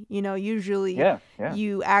entirety. Usually Yeah.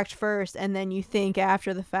 you act first and then you think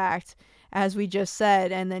after the fact, as we just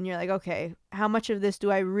said, and then you're like, okay, how much of this do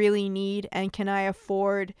I really need, and can I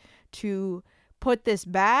afford to put this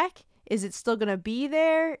back? Is it still going to be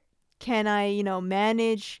there? Can I,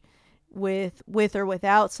 manage with or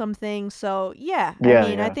without something? So yeah,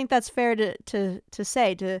 I think that's fair to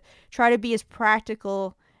say, to try to be as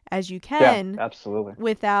practical as you can, absolutely,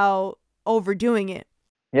 without overdoing it.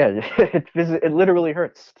 Yeah, it literally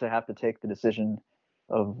hurts to have to take the decision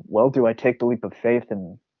of, well, do I take the leap of faith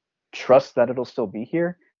and trust that it'll still be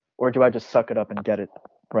here, or do I just suck it up and get it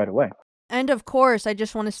right away? And of course, I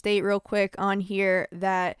just want to state real quick on here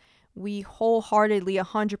that we wholeheartedly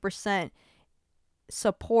 100%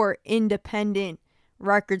 support independent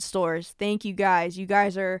record stores. Thank you guys. You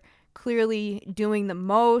guys are clearly doing the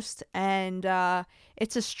most, and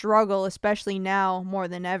it's a struggle, especially now more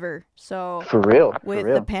than ever. So for real, with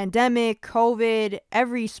the pandemic, COVID,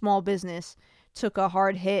 every small business took a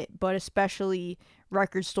hard hit, but especially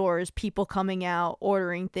record stores, people coming out,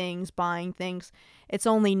 ordering things, buying things. It's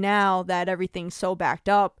only now that everything's so backed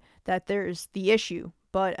up that there's the issue.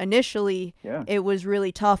 But initially, it was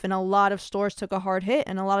really tough, and a lot of stores took a hard hit,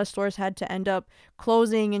 and a lot of stores had to end up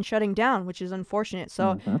closing and shutting down, which is unfortunate.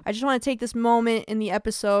 So I just want to take this moment in the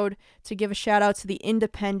episode to give a shout out to the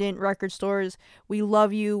independent record stores. We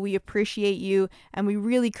love you, we appreciate you, and we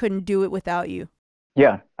really couldn't do it without you.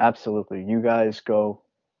 Yeah, absolutely. You guys go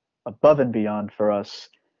above and beyond for us,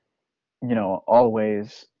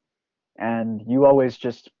 always. and you always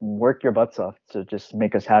just work your butts off to just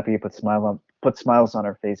make us happy, put smiles on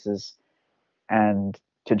our faces, and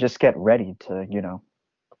to just get ready to,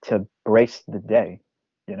 to brace the day,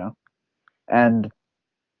 you know. And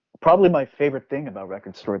probably my favorite thing about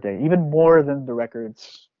Record Store Day, even more than the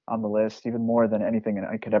records on the list, even more than anything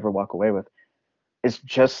I could ever walk away with, is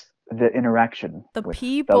just the interaction The with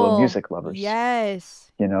fellow people. music lovers.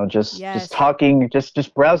 Yes. Just Yes. talking,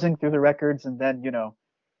 just browsing through the records, and then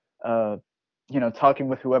uh, talking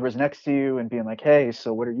with whoever's next to you and being like, hey,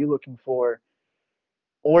 so what are you looking for?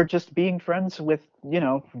 Or just being friends with,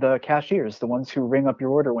 the cashiers, the ones who ring up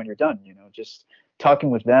your order when you're done, just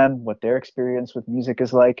talking with them, what their experience with music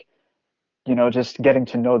is like, just getting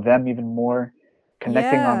to know them even more,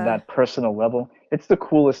 connecting on Yeah. that personal level. It's the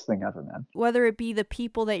coolest thing ever, man. Whether it be the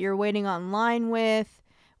people that you're waiting online with,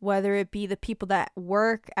 whether it be the people that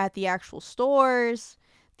work at the actual stores,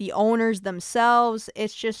 the owners themselves,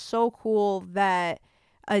 it's just so cool that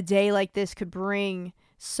a day like this could bring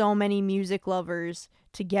so many music lovers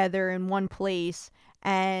together in one place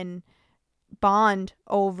and bond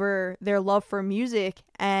over their love for music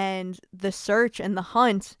and the search and the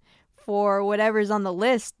hunt for whatever's on the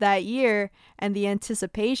list that year and the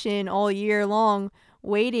anticipation all year long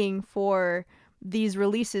waiting for these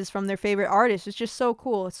releases from their favorite artists. It's just so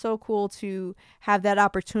cool. It's so cool to have that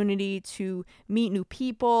opportunity to meet new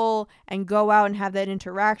people and go out and have that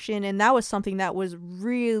interaction. And that was something that was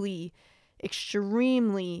really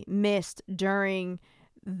extremely missed during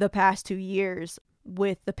the past 2 years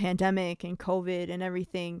with the pandemic and COVID and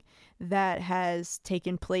everything that has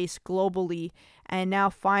taken place globally. And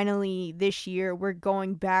now finally this year, we're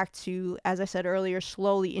going back to, as I said earlier,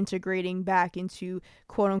 slowly integrating back into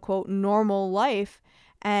quote unquote normal life.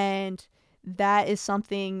 And that is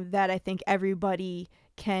something that I think everybody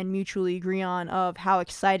can mutually agree on, of how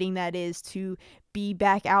exciting that is to be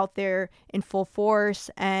back out there in full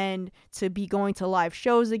force and to be going to live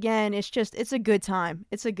shows again. It's a good time.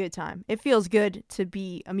 It's a good time. It feels good to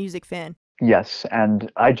be a music fan. Yes,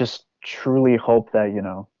 and I just truly hope that,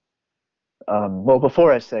 well,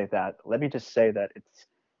 before I say that, let me just say that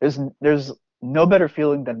there's no better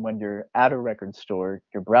feeling than when you're at a record store,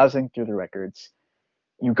 you're browsing through the records,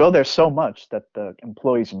 you go there so much that the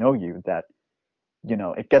employees know you, that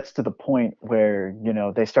it gets to the point where,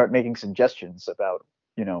 they start making suggestions about,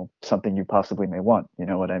 something you possibly may want. You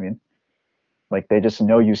know what I mean? Like, they just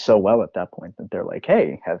know you so well at that point that they're like,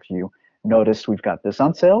 hey, have you noticed we've got this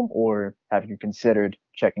on sale? Or have you considered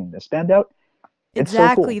checking this band out? It's so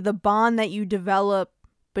Exactly. cool. The bond that you develop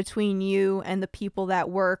between you and the people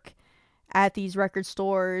that work at these record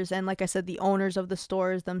stores, and like I said, the owners of the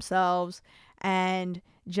stores themselves, and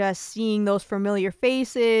just seeing those familiar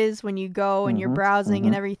faces when you go and you're Hmm. browsing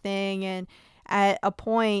and Hmm. everything. And at a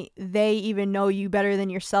point, they even know you better than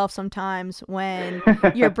yourself sometimes when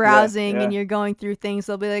you're Yeah, browsing and yeah. you're going through things.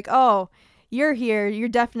 They'll be like, oh, you're here, you're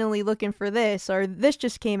definitely looking for this, or this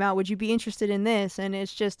just came out, would you be interested in this? And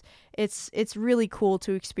it's just, it's really cool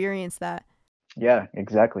to experience that. Yeah,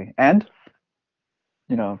 exactly. And,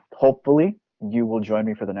 hopefully you will join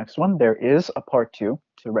me for the next one. There is a part two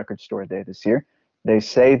to Record Store Day this year. They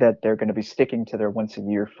say that they're going to be sticking to their once a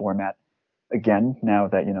year format again, now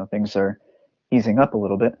that, things are easing up a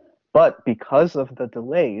little bit. But because of the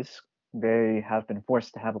delays, they have been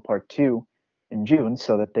forced to have a part two in June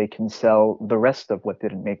so that they can sell the rest of what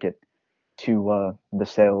didn't make it to the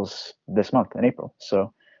sales this month in April.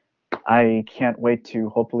 So I can't wait to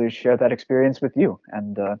hopefully share that experience with you,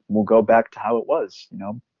 and we'll go back to how it was,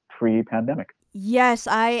 pre-pandemic. Yes,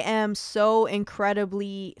 I am so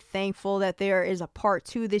incredibly thankful that there is a part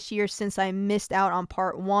two this year, since I missed out on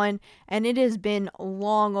part one. And it has been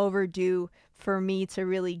long overdue for me to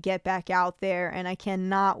really get back out there. And I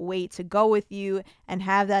cannot wait to go with you and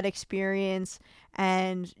have that experience.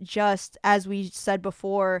 And just as we said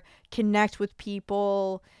before, connect with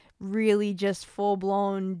people, really just full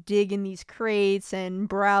blown dig in these crates and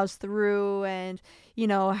browse through and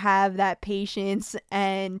have that patience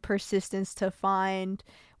and persistence to find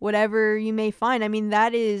whatever you may find. I mean,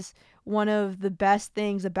 that is one of the best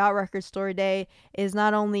things about Record Store Day, is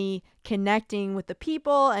not only connecting with the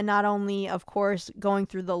people and not only, of course, going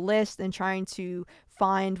through the list and trying to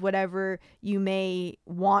find whatever you may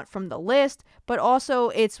want from the list, but also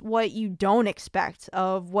it's what you don't expect,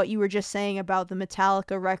 of what you were just saying about the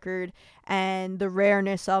Metallica record and the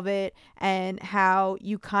rareness of it, and how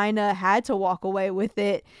you kind of had to walk away with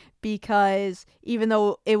it, because even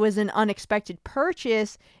though it was an unexpected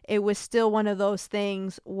purchase, it was still one of those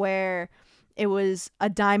things where it was a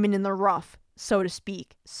diamond in the rough, so to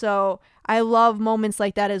speak. So I love moments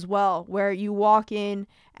like that as well, where you walk in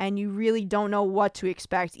and you really don't know what to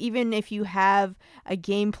expect. Even if you have a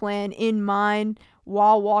game plan in mind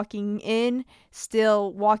while walking in,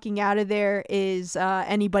 still walking out of there is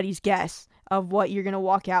anybody's guess of what you're going to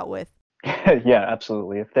walk out with. Yeah,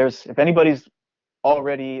 absolutely. If anybody's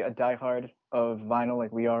already a diehard of vinyl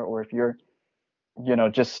like we are, or if you're,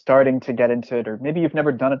 just starting to get into it, or maybe you've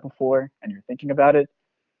never done it before and you're thinking about it,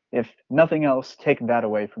 if nothing else, take that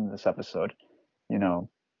away from this episode.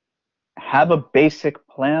 Have a basic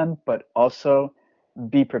plan, but also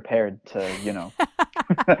be prepared to,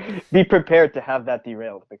 be prepared to have that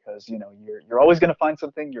derailed, because, you're always going to find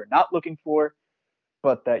something you're not looking for,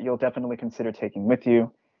 but that you'll definitely consider taking with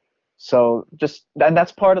you. So and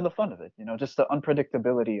that's part of the fun of it, just the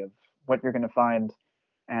unpredictability of what you're going to find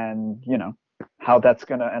and, how that's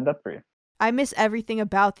going to end up for you. I miss everything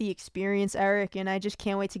about the experience, Eric, and I just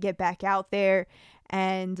can't wait to get back out there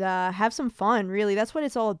and have some fun, really. That's what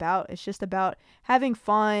it's all about. It's just about having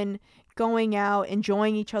fun, going out,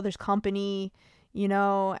 enjoying each other's company,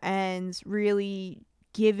 and really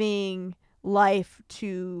giving life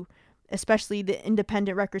to especially the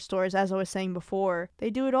independent record stores. As I was saying before, they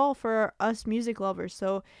do it all for us music lovers.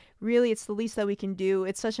 So really, it's the least that we can do.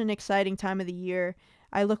 It's such an exciting time of the year.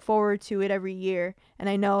 I look forward to it every year, and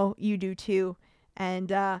I know you do too.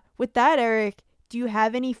 And with that, Eric, do you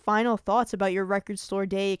have any final thoughts about your Record Store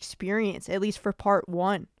Day experience, at least for part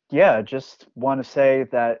 1? Yeah, just want to say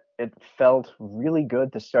that it felt really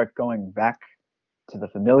good to start going back to the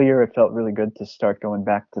familiar. It felt really good to start going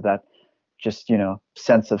back to that just,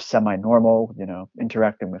 sense of semi-normal,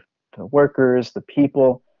 interacting with the workers, the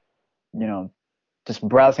people, just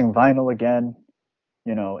browsing vinyl again,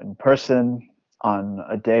 in person on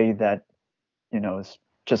a day that, is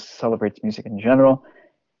just celebrates music in general.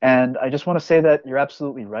 And I just want to say that you're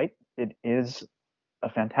absolutely right. It is a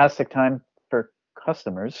fantastic time for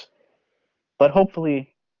customers, but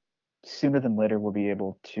hopefully sooner than later we'll be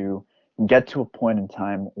able to get to a point in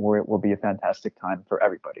time where it will be a fantastic time for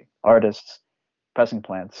everybody: artists, pressing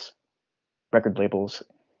plants, record labels,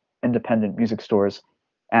 independent music stores,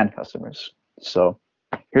 and customers. So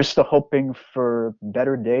here's to hoping for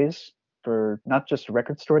better days for not just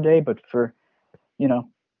Record Store Day, but for,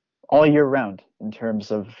 all year round in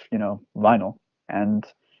terms of, vinyl. And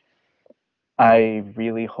I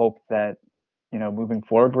really hope that, moving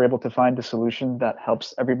forward, we're able to find a solution that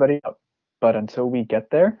helps everybody out. But until we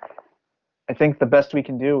get there, I think the best we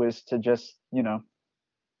can do is to just,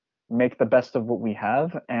 make the best of what we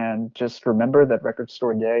have, and just remember that Record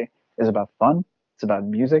Store Day is about fun. It's about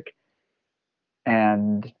music.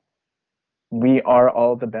 And we are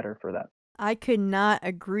all the better for that. I could not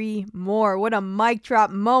agree more. What a mic drop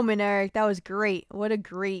moment, Eric. That was great. What a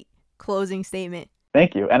great closing statement.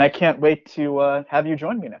 Thank you. And I can't wait to have you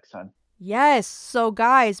join me next time. Yes. So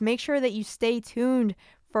guys, make sure that you stay tuned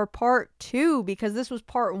for part 2, because this was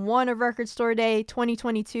part 1 of Record Store Day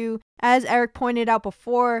 2022. As Eric pointed out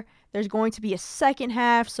before, there's going to be a second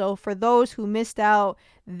half. So for those who missed out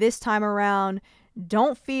this time around,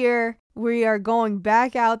 don't fear. We are going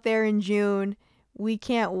back out there in June. We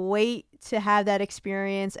can't wait to have that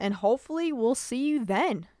experience, and hopefully we'll see you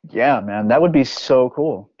then. Yeah, man, that would be so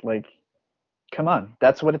cool. Like, come on,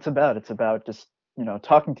 that's what it's about. It's about just,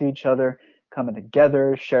 talking to each other, coming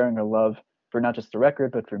together, sharing our love for not just the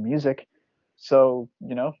record, but for music. So,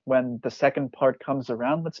 when the second part comes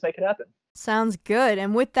around, let's make it happen. Sounds good.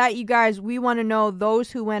 And with that, you guys, we want to know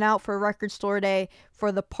those who went out for Record Store Day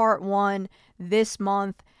for the part 1 this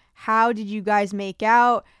month. How did you guys make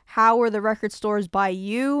out? How were the record stores by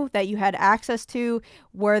you that you had access to?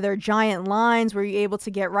 Were there giant lines? Were you able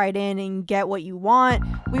to get right in and get what you want?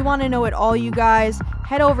 We want to know it all, you guys.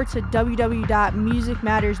 Head over to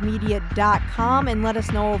www.musicmattersmedia.com and let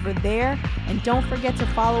us know over there. And don't forget to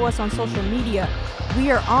follow us on social media.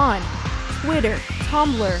 We are on Twitter,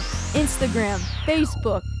 Tumblr, Instagram,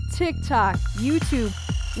 Facebook, TikTok, YouTube.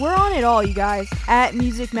 We're on it all, you guys, at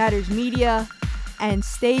Music Matters Media. And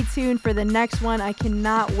stay tuned for the next one. I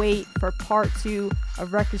cannot wait for part 2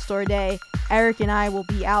 of Record Store Day. Eric and I will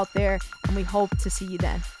be out there, and we hope to see you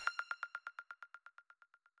then.